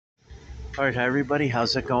Alright, hi everybody,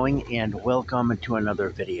 how's it going? And welcome to another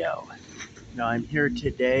video. Now I'm here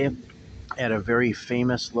today at a very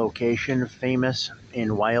famous location, famous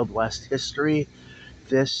in Wild West history.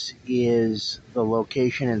 This is the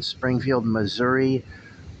location in Springfield, Missouri,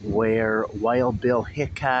 where Wild Bill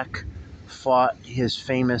Hickok fought his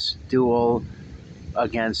famous duel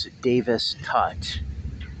against Davis Tutt.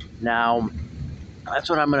 Now, that's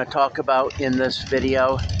what I'm going to talk about in this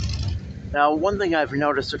video. Now, one thing I've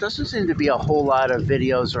noticed, there doesn't seem to be a whole lot of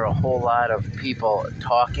videos or a whole lot of people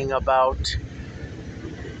talking about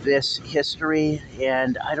this history,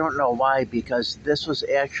 and I don't know why, because this was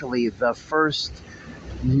actually the first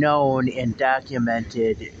known and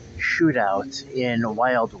documented shootout in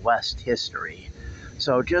Wild West history.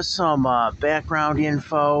 So just some background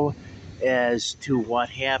info as to what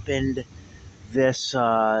happened. This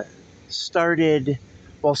started,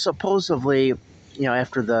 well, supposedly,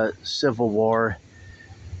 after the Civil War,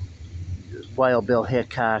 while Bill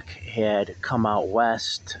Hickok had come out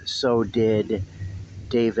west, so did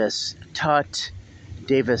Davis Tutt.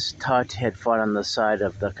 Davis Tutt had fought on the side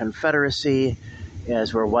of the Confederacy,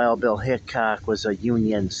 as where Wild Bill Hickok was a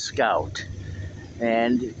Union scout.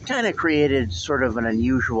 And kind of created sort of an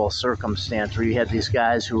unusual circumstance where you had these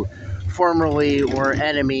guys who formerly were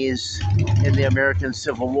enemies in the American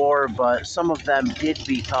Civil War, but some of them did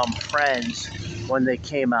become friends when they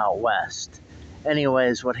came out west.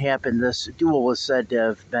 Anyways, what happened, this duel was said to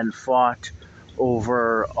have been fought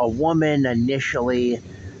over a woman initially.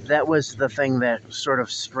 That was the thing that sort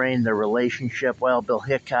of strained the relationship. While Bill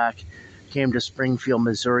Hickok came to Springfield,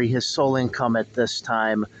 Missouri, his sole income at this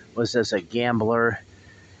time was as a gambler.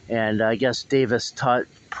 And I guess Davis Tutt,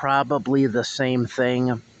 probably the same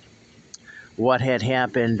thing. What had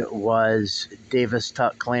happened was Davis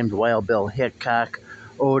Tutt claimed Wild Bill Hickok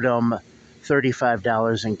owed him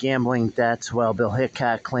 $35 in gambling debts, while Bill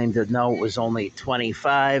Hickok claimed that no, it was only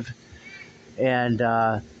 $25. And,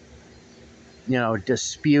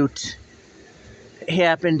 dispute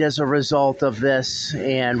happened as a result of this.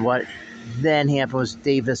 And what then happened was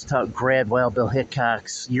Davis Tutt grabbed Wild Bill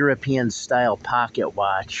Hickok's European-style pocket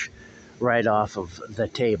watch right off of the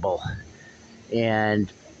table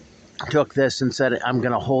and took this and said, "I'm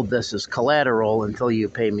going to hold this as collateral until you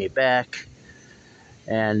pay me back."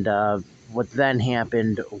 And what then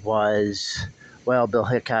happened was, well, Bill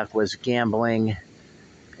Hickok was gambling,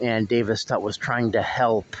 and Davis Tutt was trying to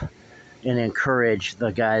help and encourage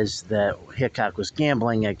the guys that Hickok was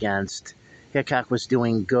gambling against. Hickok was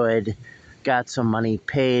doing good, got some money,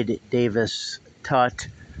 paid Davis Tutt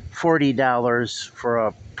 $40 for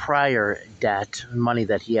a prior debt, money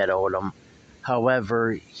that he had owed him.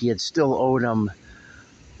 However, he had still owed him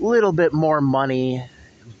a little bit more money,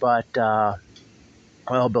 but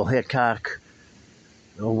Bill Hickok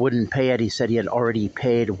wouldn't pay it. He said he had already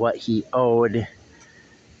paid what he owed.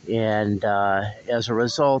 And as a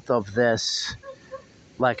result of this,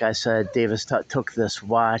 like I said, Davis Tutt took this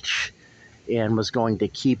watch and was going to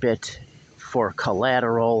keep it for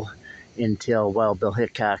collateral until, well, Bill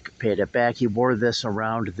Hickok paid it back. He wore this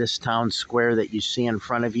around this town square that you see in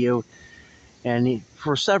front of you. And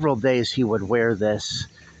for several days, he would wear this,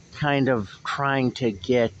 kind of trying to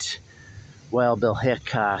get Wild Bill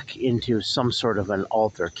Hickok into some sort of an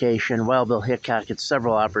altercation. Wild Bill Hickok had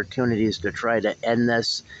several opportunities to try to end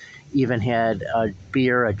this, even had a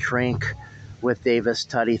beer, a drink with Davis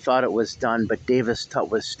Tutt. He thought it was done, but Davis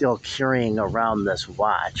Tutt was still carrying around this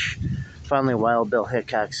watch. Finally, Wild Bill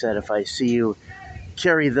Hickok said, "If I see you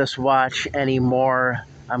carry this watch anymore,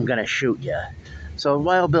 I'm going to shoot you." So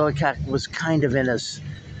Wild Bill Hickok was kind of in a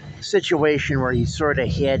situation where he sort of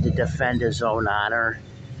had to defend his own honor.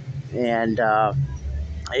 And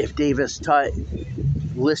if Davis Tutt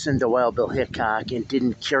listened to Wild Bill Hickok and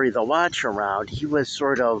didn't carry the watch around, he was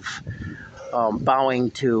sort of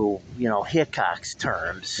bowing to, Hickok's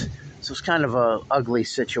terms. So it's kind of a ugly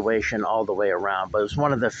situation all the way around. But it was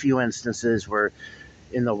one of the few instances where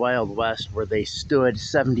in the Wild West where they stood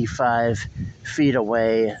 75 feet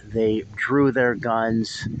away, they drew their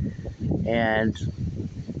guns, and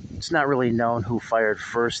it's not really known who fired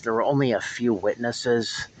first. There were only a few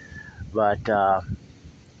witnesses, but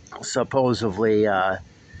supposedly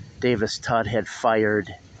Davis Tutt had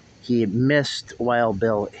fired. He missed Wild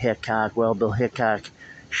Bill Hickok. Wild Bill Hickok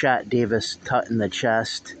shot Davis Tutt in the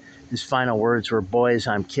chest. His final words were, "Boys,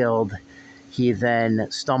 I'm killed." He then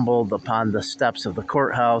stumbled upon the steps of the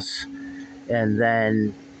courthouse and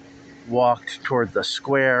then walked toward the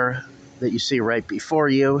square that you see right before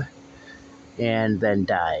you, and then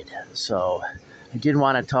died. So I did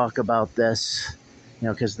want to talk about this,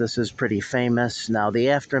 because this is pretty famous. Now, the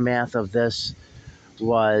aftermath of this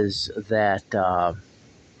was that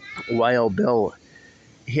while Bill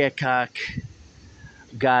Hickok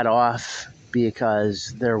got off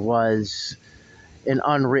because there was an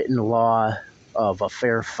unwritten law of a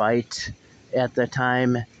fair fight at the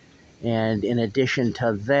time. And in addition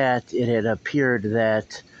to that, it had appeared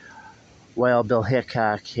that while Bill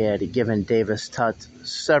Hickok had given Davis Tutt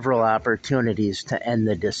several opportunities to end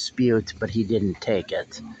the dispute, but he didn't take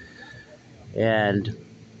it. And,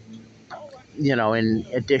 in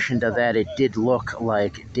addition to that, it did look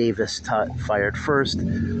like Davis Tutt fired first.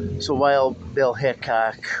 So while Bill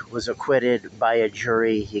Hickok was acquitted by a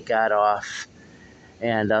jury, he got off.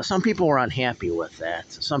 And some people were unhappy with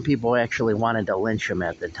that. Some people actually wanted to lynch him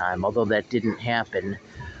at the time, although that didn't happen.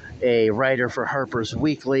 A writer for Harper's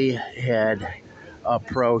Weekly had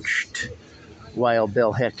approached Wild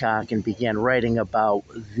Bill Hickok and began writing about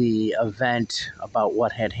the event, about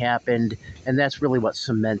what had happened, and that's really what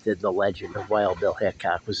cemented the legend of Wild Bill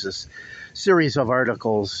Hickok. Was this series of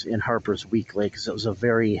articles in Harper's Weekly, because it was a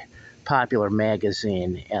very popular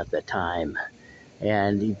magazine at the time,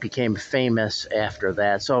 and he became famous after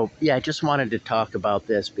that. So yeah, I just wanted to talk about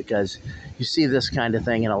this because you see this kind of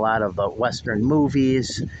thing in a lot of Western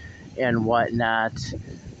movies and whatnot.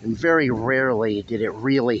 And very rarely did it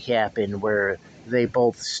really happen where they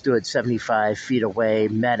both stood 75 feet away,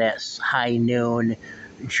 met at high noon,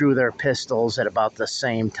 drew their pistols at about the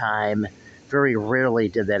same time. Very rarely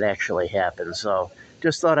did that actually happen. So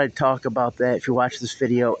just thought I'd talk about that. If you watch this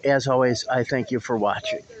video, as always, I thank you for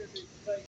watching.